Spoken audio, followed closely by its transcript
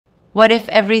What if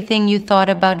everything you thought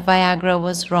about Viagra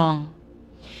was wrong?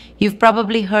 You've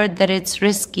probably heard that it's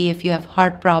risky if you have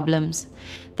heart problems,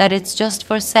 that it's just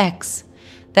for sex,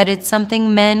 that it's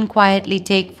something men quietly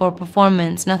take for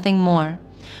performance, nothing more.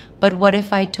 But what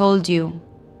if I told you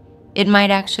it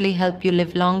might actually help you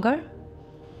live longer?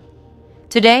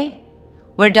 Today,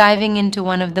 we're diving into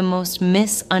one of the most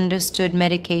misunderstood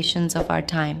medications of our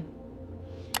time.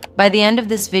 By the end of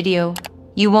this video,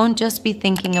 you won't just be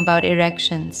thinking about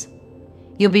erections.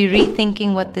 You'll be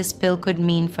rethinking what this pill could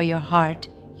mean for your heart,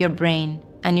 your brain,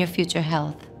 and your future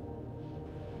health.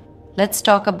 Let's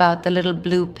talk about the little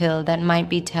blue pill that might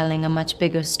be telling a much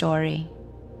bigger story.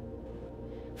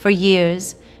 For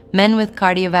years, men with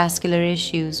cardiovascular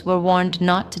issues were warned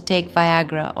not to take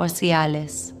Viagra or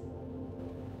Cialis.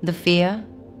 The fear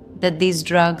that these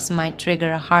drugs might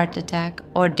trigger a heart attack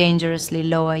or dangerously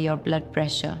lower your blood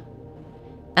pressure.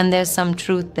 And there's some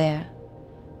truth there,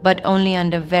 but only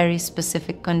under very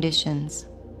specific conditions.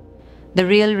 The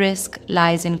real risk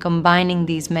lies in combining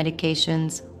these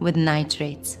medications with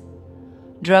nitrates,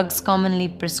 drugs commonly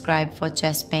prescribed for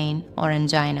chest pain or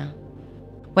angina.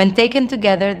 When taken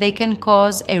together, they can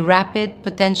cause a rapid,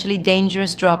 potentially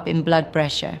dangerous drop in blood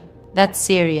pressure. That's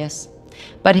serious.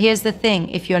 But here's the thing,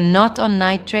 if you're not on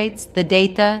nitrates, the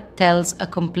data tells a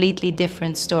completely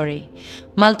different story.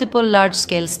 Multiple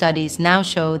large-scale studies now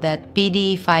show that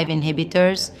PDE5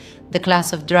 inhibitors, the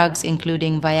class of drugs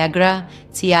including Viagra,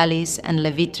 Cialis, and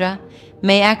Levitra,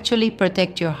 may actually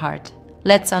protect your heart.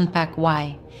 Let's unpack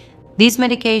why. These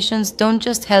medications don't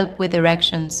just help with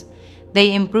erections,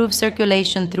 they improve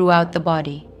circulation throughout the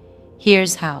body.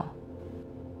 Here's how.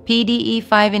 PDE5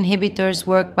 inhibitors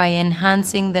work by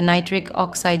enhancing the nitric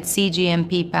oxide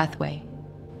cGMP pathway.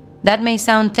 That may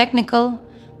sound technical,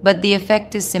 but the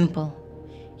effect is simple.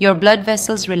 Your blood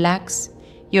vessels relax,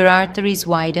 your arteries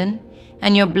widen,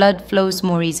 and your blood flows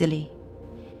more easily.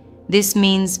 This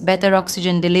means better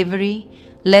oxygen delivery,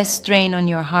 less strain on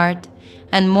your heart,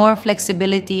 and more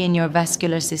flexibility in your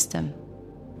vascular system.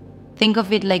 Think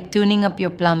of it like tuning up your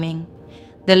plumbing.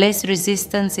 The less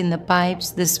resistance in the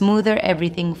pipes, the smoother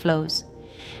everything flows.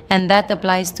 And that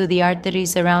applies to the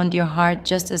arteries around your heart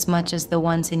just as much as the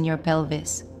ones in your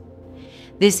pelvis.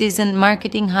 This isn't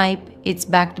marketing hype, it's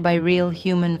backed by real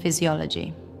human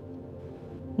physiology.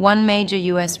 One major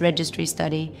US registry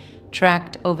study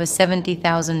tracked over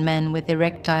 70,000 men with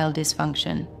erectile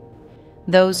dysfunction.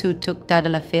 Those who took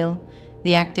tadalafil,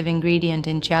 the active ingredient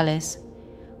in Cialis,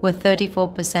 were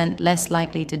 34% less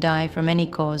likely to die from any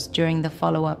cause during the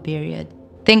follow-up period.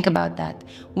 Think about that.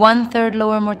 1/3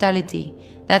 lower mortality.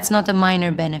 That's not a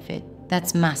minor benefit.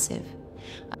 That's massive.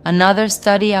 Another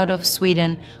study out of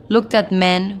Sweden looked at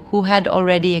men who had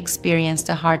already experienced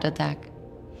a heart attack.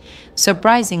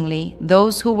 Surprisingly,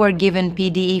 those who were given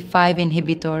PDE5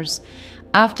 inhibitors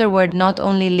afterward not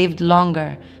only lived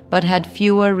longer, but had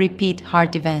fewer repeat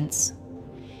heart events.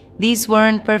 These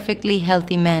weren't perfectly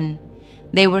healthy men.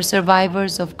 They were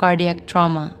survivors of cardiac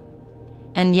trauma.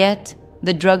 And yet,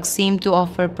 the drug seemed to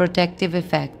offer protective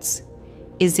effects.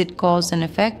 Is it cause and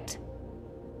effect?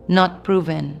 Not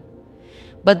proven.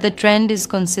 But the trend is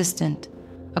consistent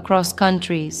across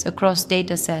countries, across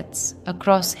data sets,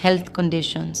 across health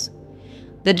conditions.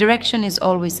 The direction is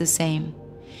always the same.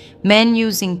 Men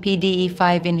using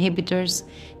PDE5 inhibitors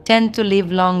tend to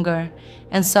live longer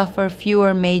and suffer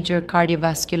fewer major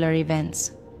cardiovascular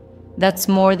events. That's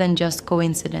more than just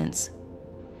coincidence.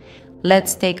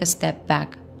 Let's take a step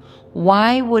back.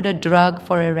 Why would a drug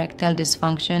for erectile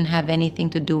dysfunction have anything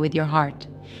to do with your heart?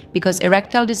 Because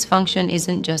erectile dysfunction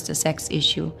isn't just a sex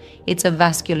issue, it's a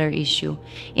vascular issue.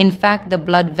 In fact, the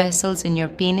blood vessels in your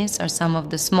penis are some of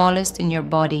the smallest in your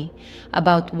body,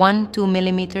 about 1-2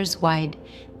 millimeters wide.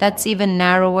 That's even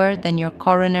narrower than your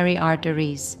coronary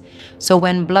arteries. So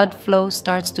when blood flow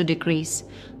starts to decrease,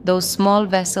 those small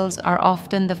vessels are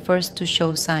often the first to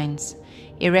show signs.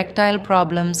 Erectile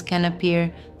problems can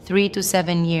appear 3 to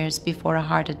 7 years before a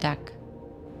heart attack.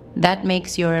 That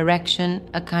makes your erection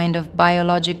a kind of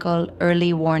biological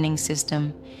early warning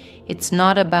system. It's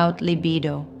not about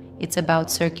libido, it's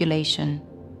about circulation.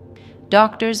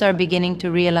 Doctors are beginning to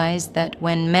realize that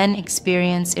when men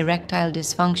experience erectile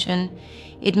dysfunction,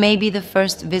 it may be the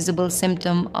first visible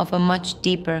symptom of a much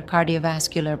deeper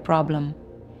cardiovascular problem.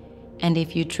 And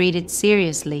if you treat it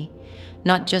seriously,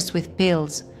 not just with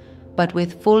pills, but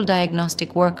with full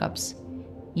diagnostic workups,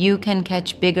 you can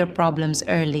catch bigger problems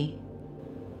early.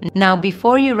 Now,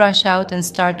 before you rush out and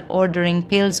start ordering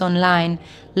pills online,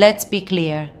 let's be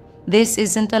clear. This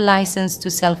isn't a license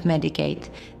to self-medicate.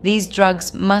 These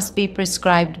drugs must be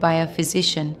prescribed by a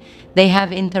physician. They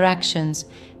have interactions,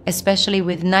 especially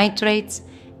with nitrates,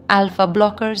 alpha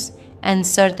blockers, and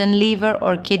certain liver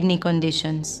or kidney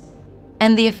conditions.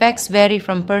 And the effects vary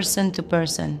from person to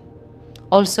person.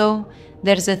 Also,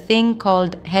 there's a thing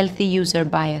called healthy user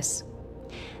bias.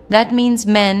 That means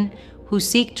men who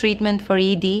seek treatment for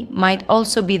ED might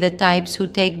also be the types who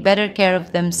take better care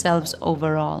of themselves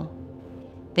overall.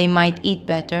 They might eat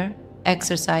better,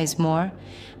 exercise more,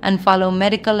 and follow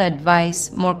medical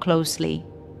advice more closely,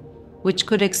 which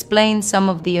could explain some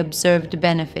of the observed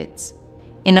benefits.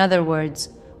 In other words,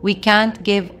 we can't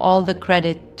give all the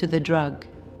credit to the drug.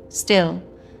 Still,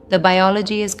 the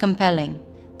biology is compelling,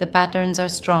 the patterns are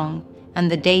strong, and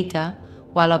the data,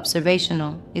 while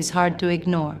observational, is hard to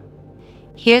ignore.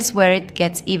 Here's where it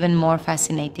gets even more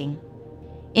fascinating.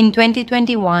 In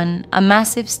 2021, a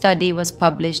massive study was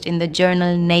published in the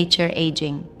journal Nature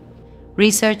Aging.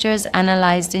 Researchers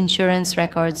analyzed insurance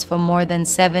records for more than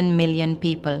 7 million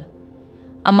people.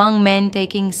 Among men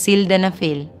taking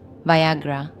sildenafil,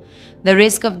 Viagra, the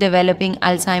risk of developing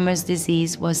Alzheimer's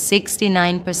disease was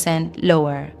 69%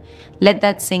 lower. Let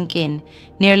that sink in.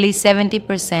 Nearly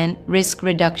 70% risk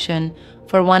reduction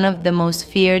for one of the most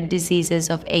feared diseases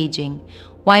of aging.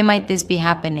 Why might this be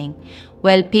happening?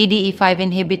 Well, PDE5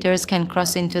 inhibitors can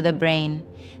cross into the brain.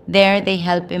 There, they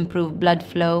help improve blood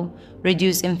flow,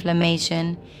 reduce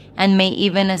inflammation, and may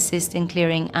even assist in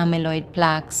clearing amyloid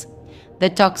plaques, the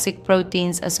toxic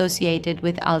proteins associated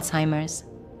with Alzheimer's.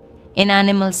 In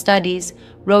animal studies,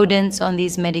 rodents on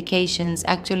these medications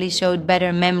actually showed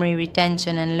better memory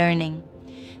retention and learning.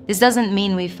 This doesn't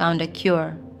mean we found a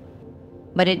cure,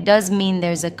 but it does mean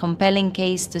there's a compelling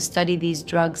case to study these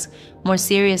drugs more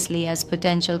seriously as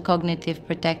potential cognitive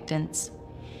protectants.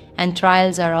 And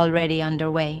trials are already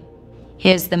underway.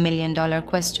 Here's the million-dollar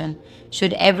question.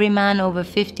 Should every man over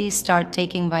 50 start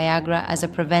taking Viagra as a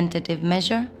preventative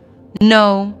measure?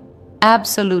 No,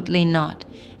 absolutely not.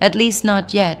 At least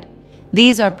not yet.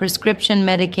 These are prescription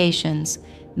medications.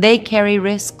 They carry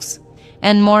risks,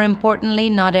 and more importantly,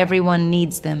 not everyone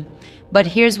needs them. But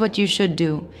here's what you should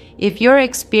do. If you're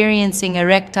experiencing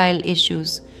erectile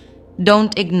issues,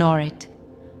 don't ignore it.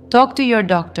 Talk to your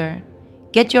doctor.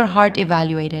 Get your heart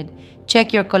evaluated.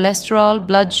 Check your cholesterol,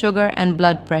 blood sugar, and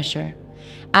blood pressure.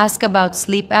 Ask about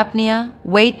sleep apnea,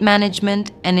 weight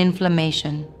management, and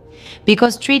inflammation.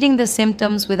 Because treating the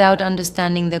symptoms without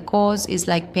understanding the cause is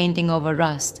like painting over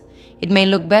rust. It may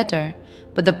look better,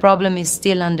 but the problem is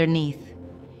still underneath.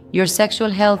 Your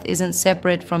sexual health isn't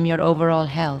separate from your overall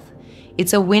health.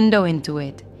 It's a window into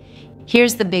it.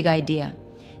 Here's the big idea.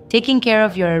 Taking care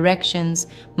of your erections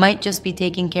might just be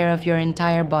taking care of your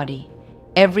entire body.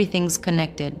 Everything's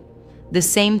connected. The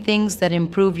same things that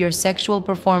improve your sexual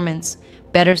performance,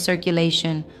 better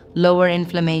circulation, lower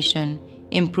inflammation,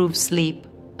 improve sleep,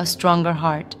 a stronger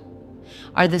heart,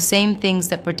 are the same things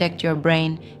that protect your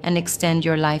brain and extend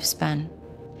your lifespan.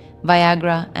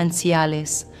 Viagra and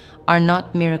Cialis are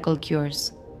not miracle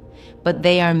cures, but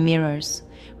they are mirrors,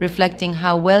 reflecting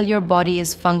how well your body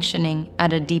is functioning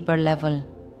at a deeper level.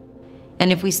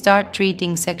 And if we start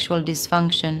treating sexual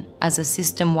dysfunction as a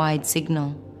system-wide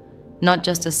signal, not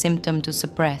just a symptom to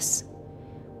suppress,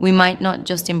 we might not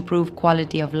just improve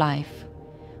quality of life,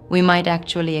 we might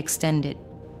actually extend it.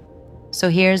 So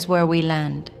here's where we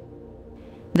land.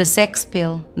 The sex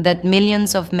pill that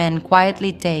millions of men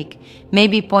quietly take may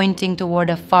be pointing toward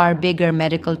a far bigger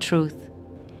medical truth.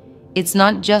 It's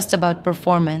not just about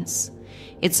performance.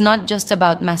 It's not just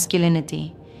about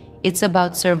masculinity. It's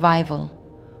about survival.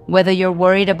 Whether you're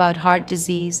worried about heart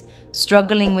disease,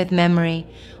 struggling with memory,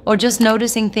 or just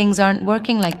noticing things aren't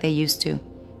working like they used to,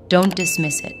 don't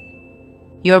dismiss it.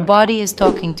 Your body is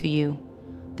talking to you.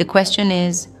 The question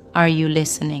is, are you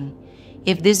listening?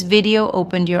 If this video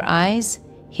opened your eyes,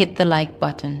 hit the like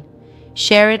button,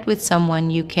 share it with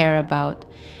someone you care about,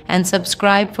 and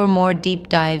subscribe for more deep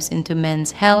dives into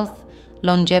men's health,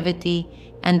 longevity,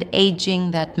 and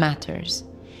aging that matters.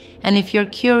 And if you're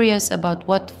curious about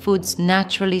what foods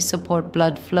naturally support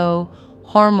blood flow,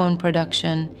 hormone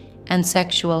production, and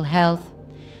sexual health,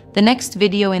 the next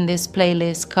video in this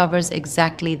playlist covers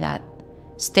exactly that.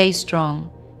 Stay strong,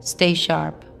 stay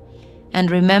sharp, and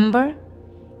remember,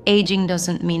 aging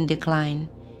doesn't mean decline.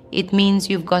 It means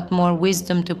you've got more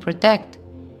wisdom to protect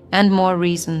and more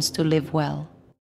reasons to live well.